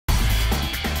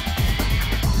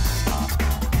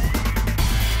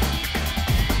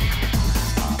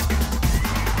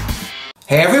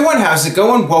Hey everyone, how's it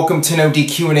going? Welcome to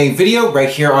NoDQ&A video right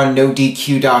here on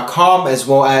NoDQ.com, as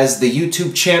well as the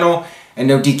YouTube channel and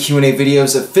NoDQ&A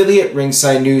videos affiliate,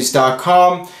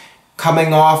 ringsidenews.com.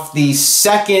 Coming off the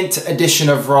second edition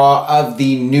of Raw of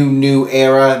the new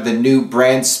era, the new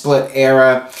brand split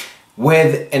era,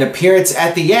 with an appearance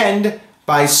at the end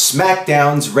by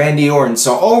Smackdown's Randy Orton.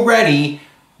 So already,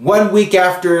 1 week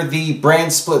after the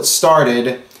brand split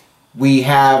started, we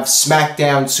have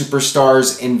SmackDown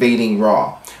superstars invading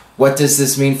Raw. What does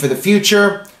this mean for the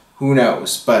future? Who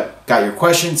knows? But got your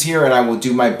questions here, and I will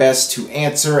do my best to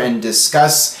answer and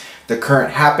discuss the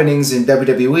current happenings in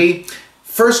WWE.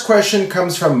 First question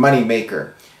comes from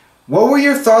Moneymaker. What were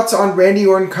your thoughts on Randy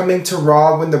Orton coming to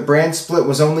Raw when the brand split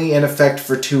was only in effect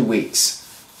for 2 weeks?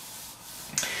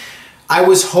 I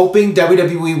was hoping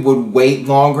WWE would wait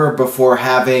longer before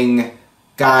having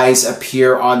guys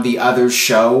appear on the other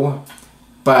show,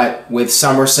 but with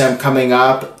SummerSlam coming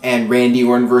up and Randy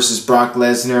Orton versus Brock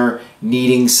Lesnar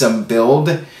needing some build,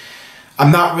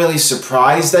 I'm not really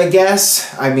surprised, I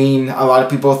guess. I mean, a lot of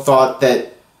people thought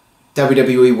that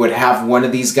WWE would have one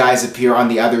of these guys appear on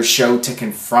the other show to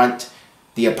confront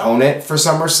the opponent for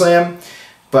SummerSlam.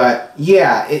 But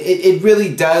yeah, it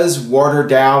really does water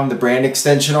down the brand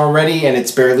extension already, and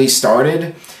it's barely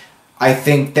started. I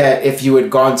think that if you had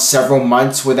gone several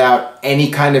months without any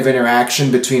kind of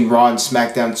interaction between Raw and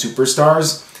SmackDown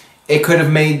superstars, it could have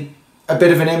made a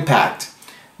bit of an impact.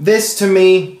 This, to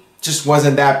me, just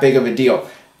wasn't that big of a deal.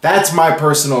 That's my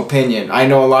personal opinion. I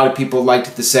know a lot of people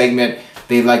liked the segment.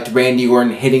 They liked Randy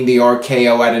Orton hitting the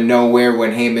RKO out of nowhere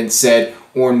when Heyman said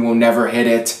Orton will never hit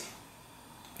it.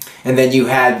 And then you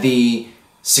had the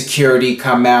security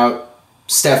come out,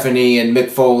 Stephanie and Mick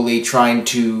Foley trying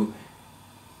to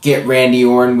get Randy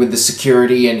Orton with the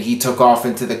security, and he took off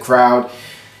into the crowd.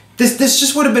 This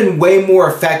just would have been way more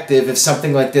effective if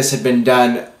something like this had been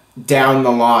done down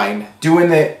the line.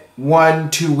 Doing it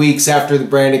 1-2 weeks after the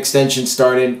brand extension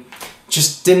started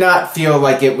just did not feel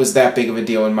like it was that big of a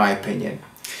deal, in my opinion.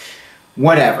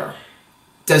 Whatever.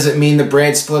 Does it mean the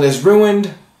brand split is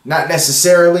ruined? Not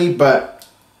necessarily, but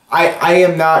I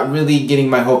am not really getting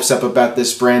my hopes up about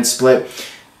this brand split.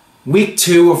 Week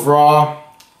 2 of Raw,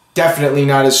 definitely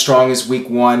not as strong as week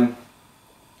 1.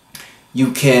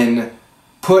 You can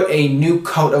put a new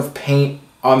coat of paint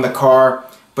on the car,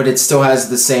 but it still has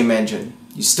the same engine.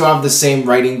 You still have the same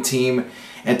writing team.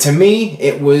 And to me,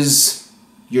 it was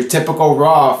your typical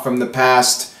Raw from the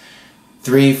past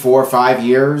 3, 4, 5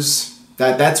 years.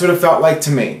 That's what it felt like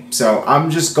to me. So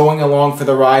I'm just going along for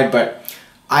the ride, but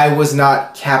I was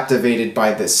not captivated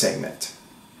by this segment.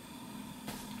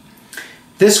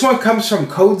 This one comes from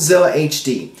Codezilla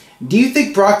HD. Do you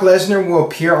think Brock Lesnar will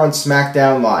appear on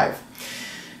SmackDown Live?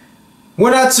 Would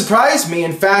not surprise me.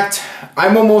 In fact,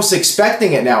 I'm almost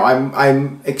expecting it now.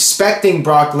 I'm expecting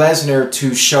Brock Lesnar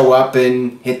to show up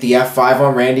and hit the F5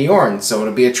 on Randy Orton. So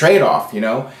it'll be a trade-off, you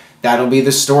know. That'll be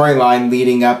the storyline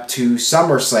leading up to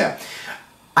SummerSlam.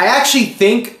 I actually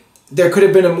think there could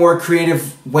have been a more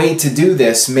creative way to do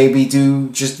this. Maybe do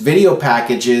just video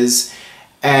packages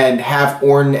and have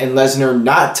Orton and Lesnar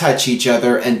not touch each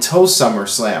other until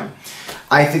SummerSlam.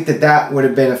 I think that would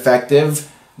have been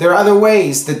effective. There are other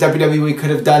ways that WWE could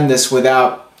have done this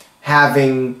without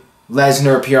having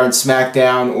Lesnar appear on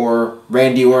SmackDown or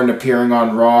Randy Orton appearing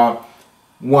on Raw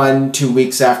 1-2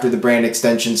 weeks after the brand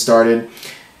extension started.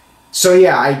 So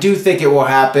yeah, I do think it will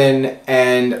happen,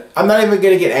 and I'm not even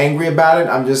going to get angry about it.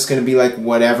 I'm just going to be like,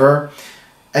 whatever.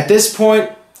 At this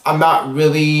point, I'm not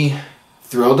really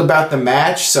thrilled about the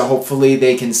match, so hopefully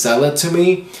they can sell it to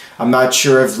me. I'm not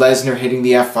sure if Lesnar hitting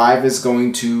the F5 is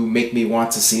going to make me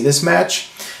want to see this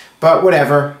match, but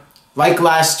whatever. Like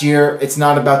last year, it's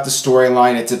not about the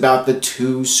storyline, it's about the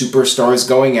two superstars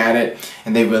going at it,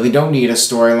 and they really don't need a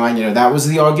storyline. You know, that was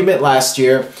the argument last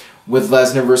year with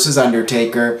Lesnar versus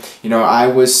Undertaker. You know, I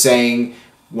was saying,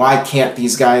 why can't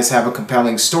these guys have a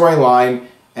compelling storyline?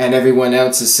 And everyone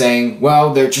else is saying,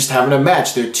 well, they're just having a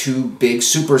match. They're two big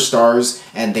superstars,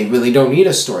 and they really don't need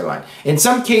a storyline. In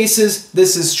some cases,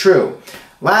 this is true.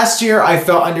 Last year, I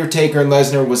felt Undertaker and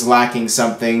Lesnar was lacking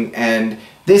something, and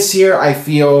this year, I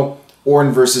feel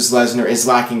Orton versus Lesnar is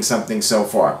lacking something so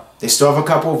far. They still have a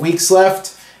couple of weeks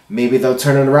left. Maybe they'll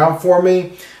turn it around for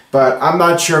me, but I'm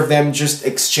not sure if them just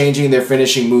exchanging their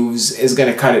finishing moves is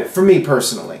going to cut it, for me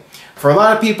personally. For a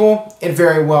lot of people, it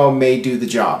very well may do the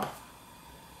job.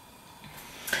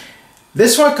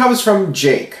 This one comes from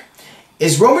Jake.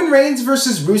 Is Roman Reigns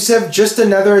versus Rusev just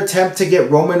another attempt to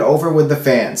get Roman over with the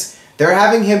fans? They're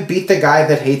having him beat the guy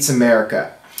that hates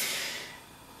America.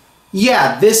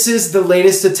 Yeah, this is the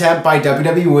latest attempt by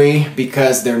WWE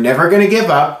because they're never going to give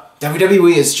up.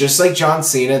 WWE is just like John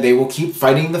Cena. They will keep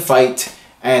fighting the fight,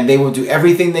 and they will do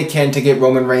everything they can to get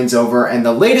Roman Reigns over. And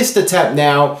the latest attempt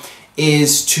now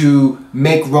is to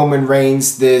make Roman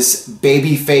Reigns this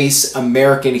babyface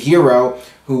American hero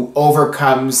who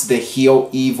overcomes the heel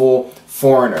evil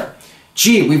foreigner.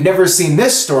 Gee, we've never seen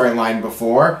this storyline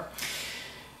before.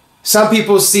 Some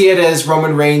people see it as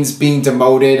Roman Reigns being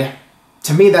demoted.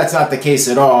 To me, that's not the case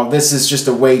at all. This is just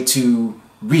a way to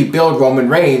rebuild Roman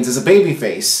Reigns as a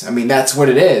babyface. I mean, that's what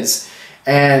it is.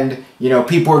 And, you know,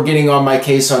 people are getting on my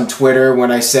case on Twitter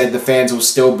when I said the fans will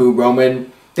still boo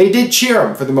Roman. They did cheer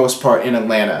him for the most part in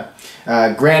Atlanta.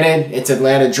 Granted, it's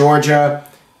Atlanta, Georgia.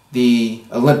 The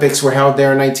Olympics were held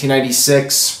there in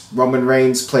 1996. Roman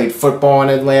Reigns played football in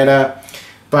Atlanta.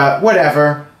 But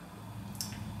whatever.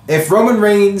 If Roman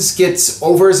Reigns gets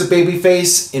over as a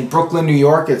babyface in Brooklyn, New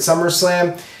York at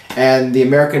SummerSlam, and the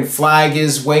American flag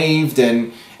is waved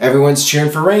and everyone's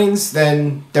cheering for Reigns,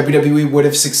 then WWE would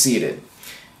have succeeded.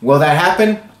 Will that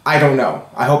happen? I don't know.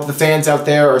 I hope the fans out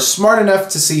there are smart enough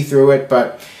to see through it,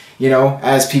 but, you know,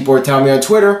 as people are telling me on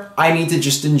Twitter, I need to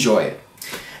just enjoy it.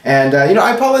 And, you know,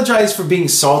 I apologize for being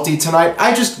salty tonight.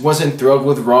 I just wasn't thrilled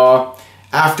with Raw.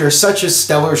 After such a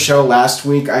stellar show last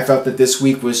week, I felt that this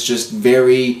week was just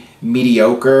very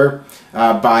mediocre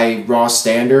by Raw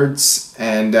standards.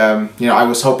 And, you know, I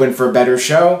was hoping for a better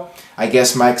show. I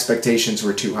guess my expectations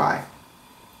were too high.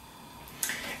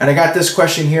 And I got this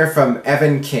question here from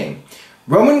Evan King.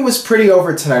 Roman was pretty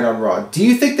over tonight on Raw. Do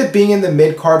you think that being in the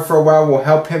mid-card for a while will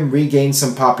help him regain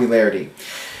some popularity?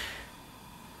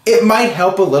 It might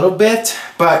help a little bit,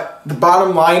 but the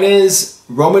bottom line is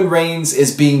Roman Reigns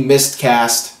is being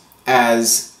miscast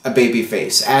as a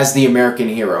babyface, as the American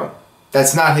hero.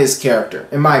 That's not his character,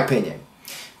 in my opinion.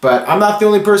 But I'm not the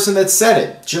only person that said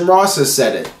it. Jim Ross has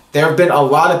said it. There have been a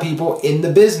lot of people in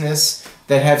the business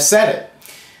that have said it.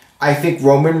 I think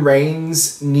Roman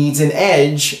Reigns needs an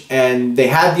edge, and they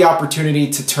had the opportunity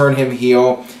to turn him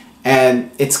heel, and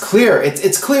it's clear.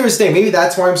 It's clear as day. Maybe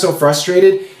that's why I'm so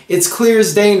frustrated. It's clear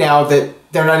as day now that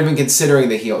they're not even considering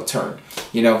the heel turn.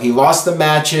 You know, he lost the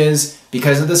matches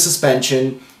because of the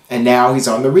suspension, and now he's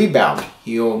on the rebound.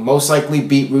 He'll most likely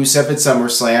beat Rusev at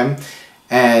SummerSlam,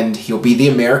 and he'll be the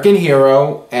American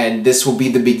hero, and this will be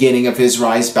the beginning of his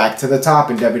rise back to the top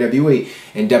in WWE.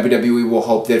 And WWE will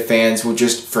hope that fans will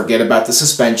just forget about the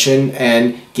suspension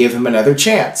and give him another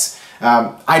chance.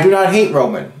 I do not hate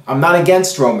Roman. I'm not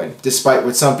against Roman, despite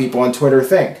what some people on Twitter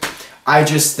think. I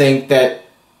just think that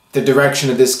the direction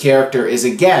of this character is,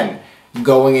 again,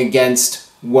 going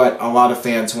against what a lot of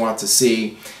fans want to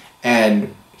see,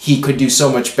 and he could do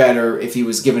so much better if he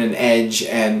was given an edge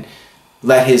and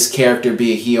let his character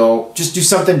be a heel. Just do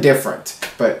something different.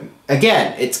 But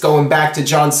again, it's going back to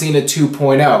John Cena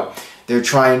 2.0. They're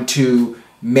trying to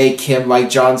make him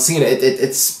like John Cena.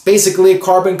 It's basically a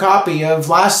carbon copy of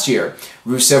last year.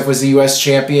 Rusev was the US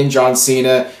champion. John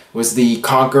Cena was the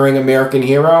conquering American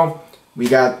hero. We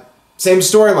got same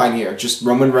storyline here, just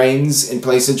Roman Reigns in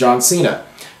place of John Cena.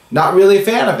 Not really a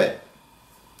fan of it.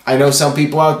 I know some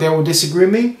people out there will disagree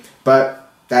with me,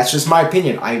 but that's just my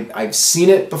opinion. I've seen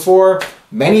it before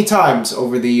many times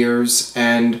over the years,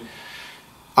 and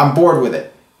I'm bored with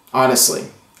it, honestly.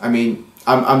 I mean,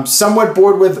 I'm somewhat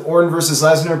bored with Orton versus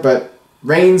Lesnar, but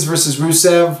Reigns versus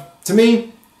Rusev, to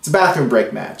me, it's a bathroom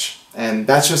break match. And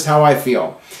that's just how I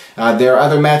feel. There are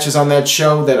other matches on that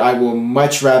show that I will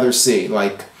much rather see,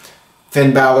 like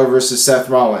Finn Balor versus Seth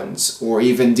Rollins, or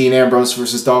even Dean Ambrose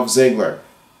versus Dolph Ziggler.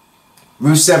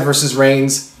 Rusev versus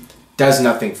Reigns does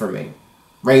nothing for me.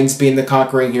 Reigns being the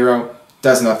conquering hero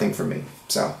does nothing for me.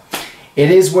 So,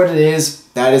 it is what it is.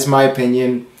 That is my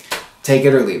opinion. Take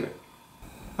it or leave it.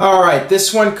 Alright,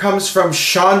 this one comes from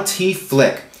Sean T.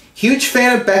 Flick. Huge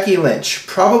fan of Becky Lynch.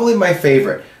 Probably my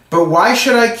favorite. But why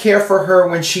should I care for her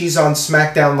when she's on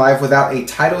Smackdown Live without a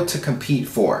title to compete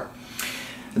for?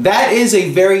 That is a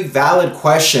very valid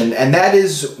question, and that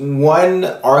is one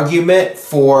argument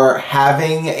for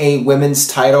having a women's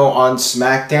title on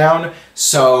SmackDown.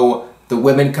 So the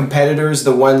women competitors,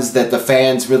 the ones that the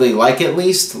fans really like at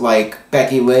least, like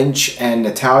Becky Lynch and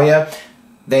Natalya,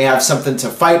 they have something to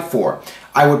fight for.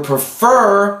 I would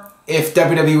prefer if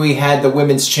WWE had the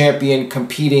women's champion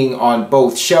competing on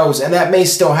both shows, and that may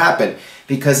still happen,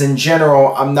 because in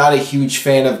general, I'm not a huge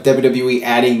fan of WWE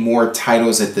adding more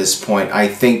titles at this point. I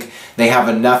think they have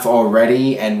enough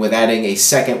already, and with adding a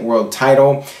second world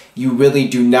title, you really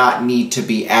do not need to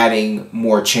be adding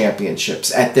more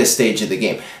championships at this stage of the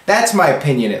game. That's my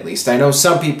opinion, at least. I know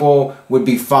some people would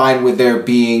be fine with there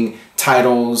being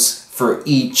titles for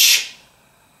each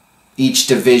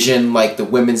division, like the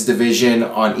women's division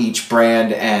on each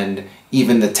brand, and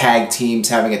even the tag teams,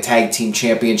 having a tag team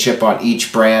championship on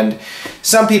each brand.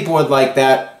 Some people would like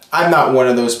that. I'm not one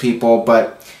of those people,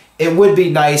 but it would be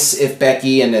nice if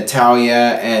Becky and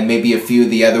Natalya and maybe a few of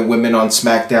the other women on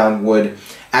SmackDown would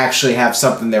actually have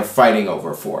something they're fighting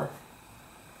over for.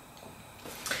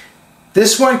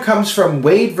 This one comes from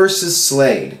Wade versus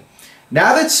Slade.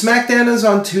 Now that SmackDown is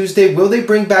on Tuesday, will they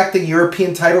bring back the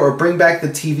European title or bring back the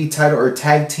TV title or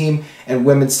tag team and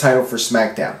women's title for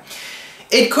SmackDown?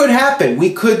 It could happen.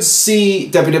 We could see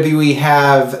WWE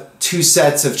have 2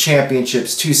 sets of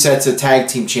championships, 2 sets of tag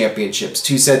team championships,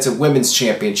 2 sets of women's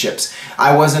championships.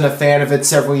 I wasn't a fan of it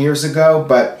several years ago,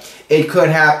 but it could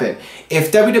happen.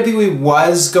 If WWE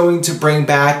was going to bring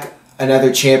back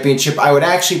another championship, I would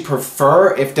actually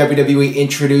prefer if WWE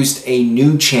introduced a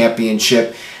new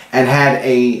championship and had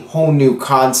a whole new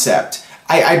concept.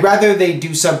 I'd rather they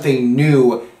do something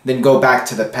new than go back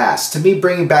to the past. To me,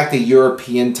 bringing back the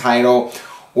European title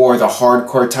or the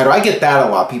hardcore title, I get that a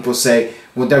lot. People say,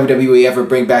 will WWE ever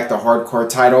bring back the hardcore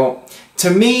title? To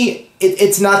me,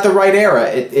 it's not the right era.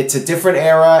 It's a different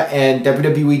era, and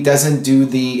WWE doesn't do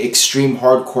the extreme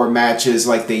hardcore matches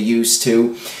like they used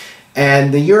to.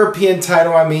 And the European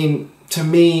title, I mean, to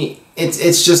me,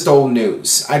 it's just old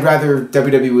news. I'd rather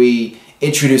WWE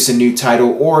introduce a new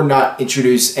title or not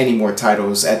introduce any more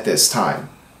titles at this time.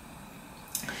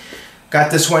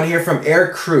 Got this one here from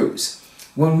Eric Cruz.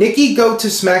 Will Nikki go to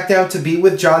SmackDown to be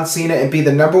with John Cena and be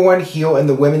the #1 heel in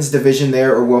the women's division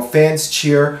there, or will fans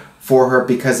cheer for her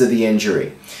because of the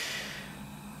injury?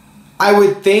 I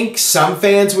would think some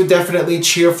fans would definitely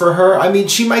cheer for her. I mean,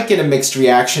 she might get a mixed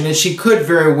reaction, and she could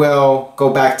very well go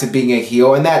back to being a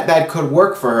heel, and that could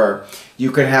work for her.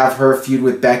 You could have her feud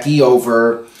with Becky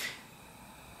over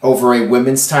a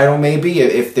women's title, maybe,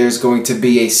 if there's going to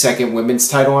be a second women's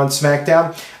title on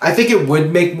SmackDown. I think it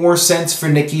would make more sense for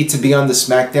Nikki to be on the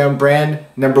SmackDown brand.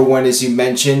 #1, as you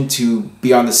mentioned, to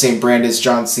be on the same brand as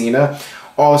John Cena.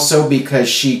 Also because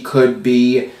she could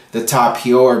be the top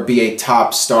heel or be a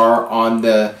top star on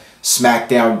the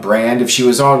SmackDown brand. If she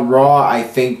was on Raw, I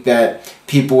think that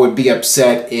people would be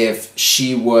upset if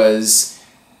she was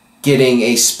getting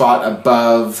a spot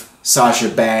above Sasha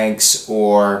Banks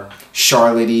or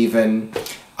Charlotte even.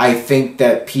 I think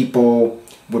that people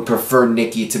would prefer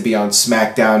Nikki to be on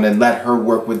SmackDown and let her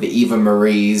work with the Eva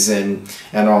Maries and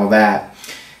all that.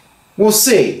 We'll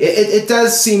see. It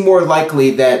does seem more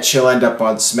likely that she'll end up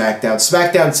on SmackDown.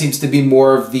 SmackDown seems to be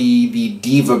more of the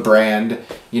diva brand.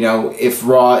 You know, if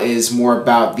Raw is more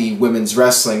about the women's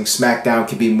wrestling, SmackDown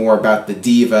could be more about the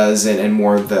divas and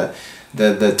more of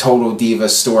the total diva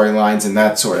storylines and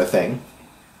that sort of thing.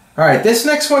 Alright, this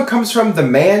next one comes from the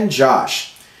man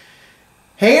Josh.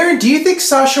 Hey Aaron, do you think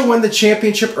Sasha won the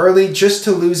championship early just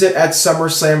to lose it at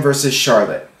SummerSlam versus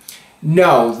Charlotte?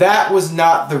 No, that was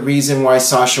not the reason why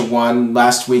Sasha won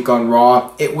last week on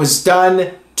Raw. It was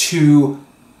done to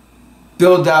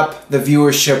build up the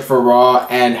viewership for Raw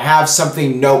and have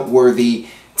something noteworthy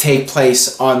take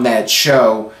place on that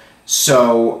show,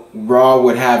 so Raw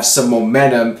would have some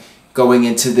momentum going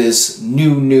into this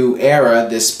new era,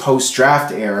 this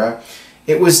post-draft era.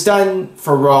 It was done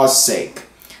for Raw's sake.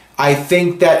 I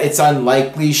think that it's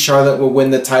unlikely Charlotte will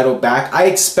win the title back. I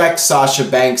expect Sasha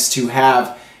Banks to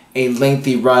have a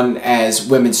lengthy run as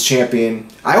women's champion.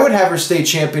 I would have her stay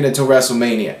champion until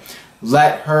WrestleMania.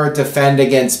 Let her defend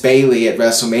against Bayley at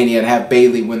WrestleMania and have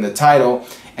Bayley win the title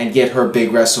and get her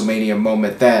big WrestleMania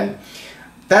moment then.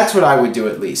 That's what I would do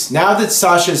at least. Now that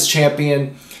Sasha's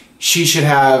champion, she should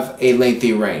have a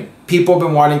lengthy reign. People have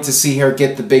been wanting to see her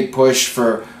get the big push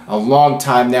for a long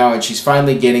time now, and she's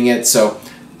finally getting it, so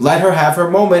let her have her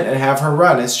moment and have her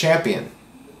run as champion.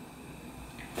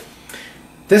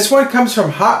 This one comes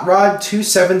from Hot Rod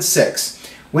 276.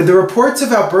 With the reports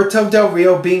of Alberto Del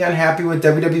Rio being unhappy with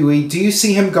WWE, do you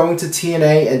see him going to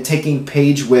TNA and taking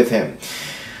Paige with him?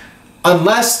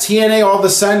 Unless TNA all of a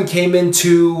sudden came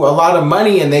into a lot of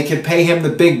money and they could pay him the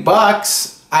big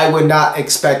bucks, I would not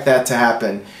expect that to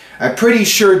happen. I'm pretty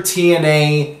sure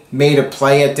TNA made a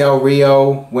play at Del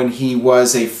Rio when he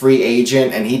was a free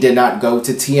agent and he did not go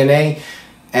to TNA.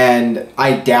 And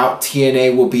I doubt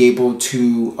TNA will be able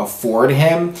to afford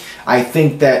him. I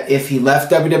think that if he left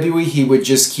WWE, he would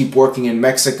just keep working in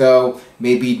Mexico,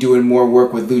 maybe doing more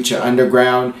work with Lucha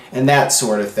Underground, and that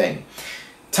sort of thing.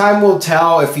 Time will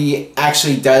tell if he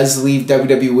actually does leave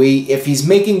WWE. If he's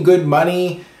making good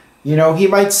money, you know, he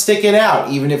might stick it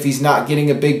out, even if he's not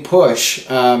getting a big push.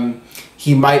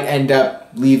 He might end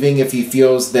up leaving if he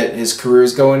feels that his career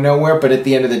is going nowhere, but at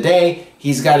the end of the day,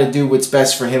 he's got to do what's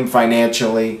best for him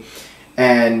financially.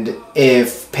 And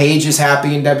if Paige is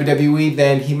happy in WWE,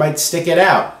 then he might stick it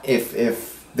out.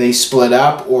 If they split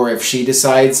up, or if she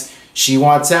decides she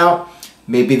wants out,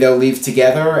 maybe they'll leave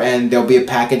together and there'll be a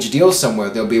package deal somewhere.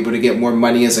 They'll be able to get more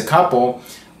money as a couple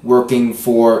working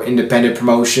for independent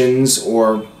promotions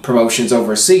or promotions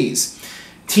overseas.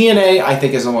 TNA, I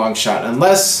think, is a long shot,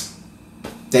 unless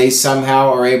they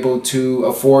somehow are able to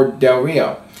afford Del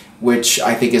Rio, which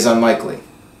I think is unlikely.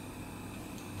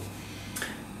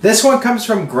 This one comes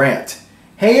from Grant.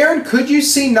 Hey Aaron, could you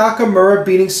see Nakamura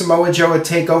beating Samoa Joe at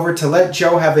TakeOver to let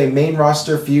Joe have a main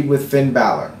roster feud with Finn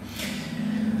Balor?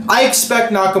 I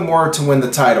expect Nakamura to win the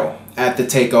title at the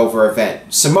TakeOver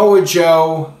event. Samoa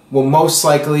Joe will most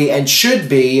likely and should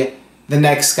be the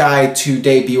next guy to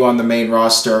debut on the main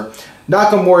roster.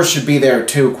 Nakamura should be there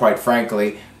too, quite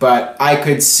frankly, but I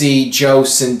could see Joe,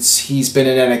 since he's been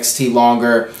in NXT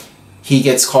longer, he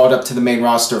gets called up to the main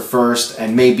roster first,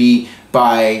 and maybe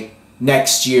by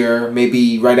next year,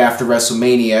 maybe right after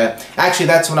WrestleMania. Actually,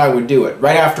 that's when I would do it.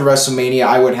 Right after WrestleMania,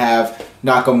 I would have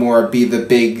Nakamura be the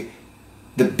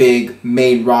big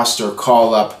main roster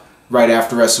call-up right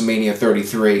after WrestleMania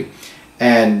 33.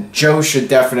 And Joe should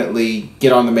definitely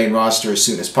get on the main roster as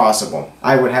soon as possible.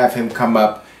 I would have him come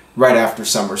up right after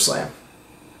SummerSlam.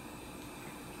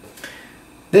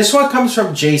 This one comes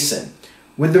from Jason.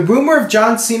 With the rumor of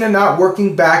John Cena not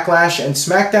working Backlash and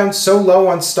SmackDown so low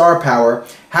on star power,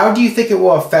 how do you think it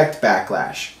will affect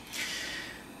Backlash?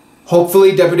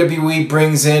 Hopefully WWE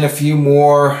brings in a few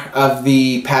more of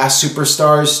the past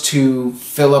superstars to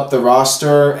fill up the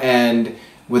roster, and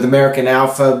with American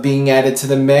Alpha being added to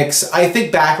the mix, I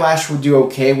think Backlash will do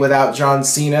okay without John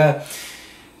Cena.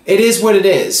 It is what it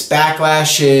is.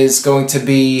 Backlash is going to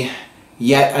be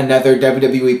yet another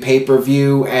WWE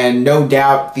pay-per-view, and no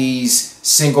doubt these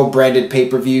single-branded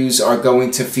pay-per-views are going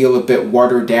to feel a bit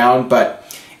watered down,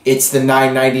 but it's the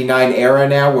 $9.99 era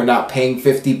now. We're not paying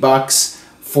 $50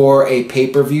 for a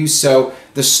pay-per-view, so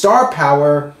the star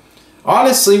power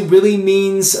honestly really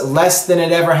means less than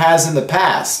it ever has in the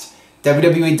past.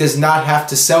 WWE does not have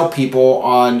to sell people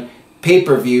on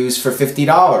pay-per-views for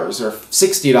 $50 or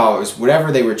 $60,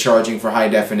 whatever they were charging for high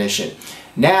definition.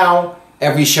 Now,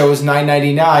 every show is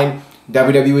 $9.99.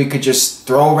 WWE could just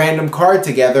throw a random card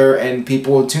together and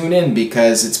people will tune in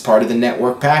because it's part of the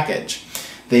network package.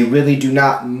 They really do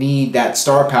not need that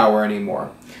star power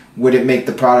anymore. Would it make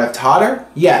the product hotter?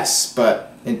 Yes,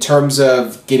 but in terms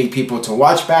of getting people to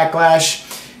watch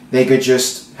Backlash, they could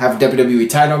just have a WWE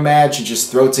title match and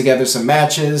just throw together some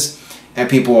matches and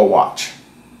people will watch.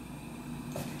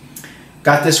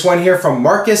 Got this one here from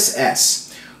Marcus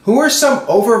S. Who are some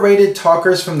overrated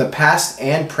talkers from the past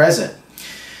and present?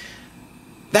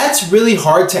 That's really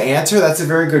hard to answer. That's a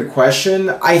very good question.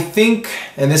 I think,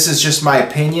 and this is just my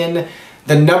opinion,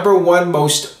 the #1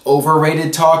 most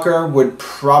overrated talker would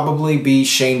probably be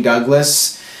Shane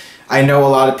Douglas. I know a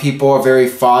lot of people are very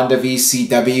fond of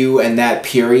ECW and that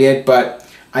period, but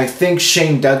I think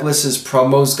Shane Douglas's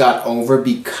promos got over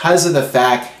because of the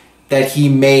fact that he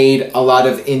made a lot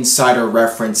of insider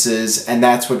references, and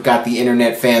that's what got the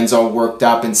internet fans all worked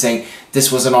up and saying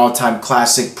this was an all-time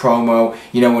classic promo,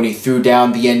 you know, when he threw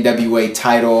down the NWA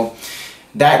title.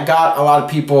 That got a lot of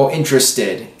people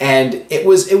interested, and it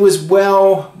was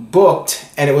well booked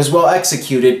and it was well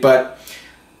executed, but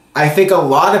I think a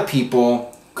lot of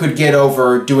people could get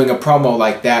over doing a promo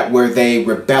like that where they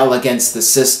rebel against the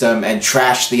system and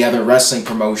trash the other wrestling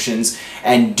promotions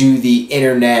and do the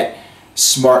internet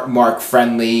smart mark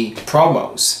friendly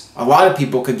promos. A lot of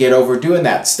people could get over doing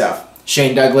that stuff.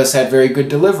 Shane Douglas had very good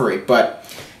delivery, but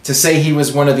to say he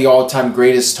was one of the all-time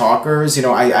greatest talkers, you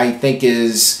know, I think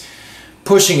is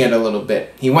pushing it a little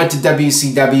bit. He went to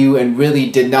WCW and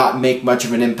really did not make much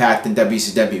of an impact in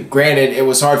WCW. Granted, it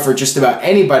was hard for just about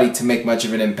anybody to make much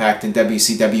of an impact in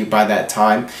WCW by that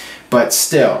time, but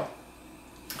still,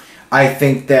 I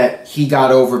think that he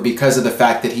got over because of the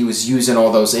fact that he was using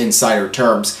all those insider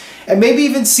terms. And maybe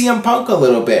even CM Punk a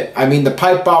little bit. I mean, the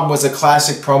Pipe Bomb was a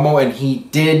classic promo and he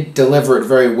did deliver it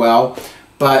very well,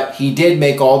 but he did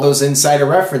make all those insider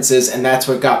references and that's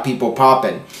what got people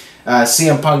popping.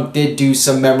 CM Punk did do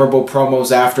some memorable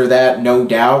promos after that, no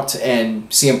doubt, and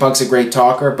CM Punk's a great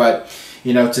talker, but,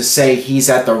 you know, to say he's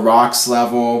at The Rock's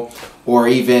level or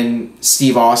even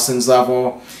Steve Austin's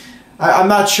level, I'm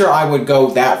not sure I would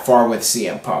go that far with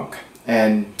CM Punk.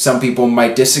 And some people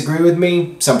might disagree with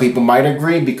me, some people might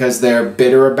agree because they're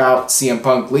bitter about CM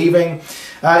Punk leaving.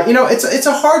 You know, it's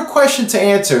a hard question to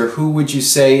answer. Who would you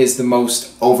say is the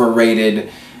most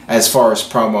overrated as far as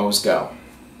promos go?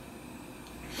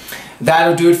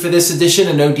 That'll do it for this edition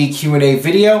of NoDQ&A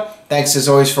video. Thanks as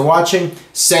always for watching.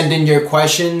 Send in your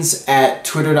questions at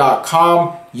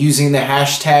twitter.com using the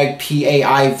hashtag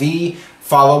PAIV.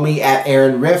 Follow me at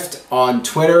Aaron Rift on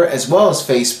Twitter as well as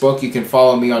Facebook. You can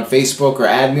follow me on Facebook or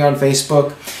add me on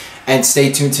Facebook. And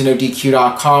stay tuned to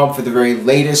NoDQ.com for the very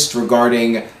latest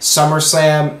regarding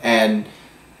SummerSlam and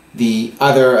the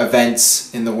other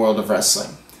events in the world of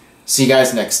wrestling. See you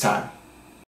guys next time.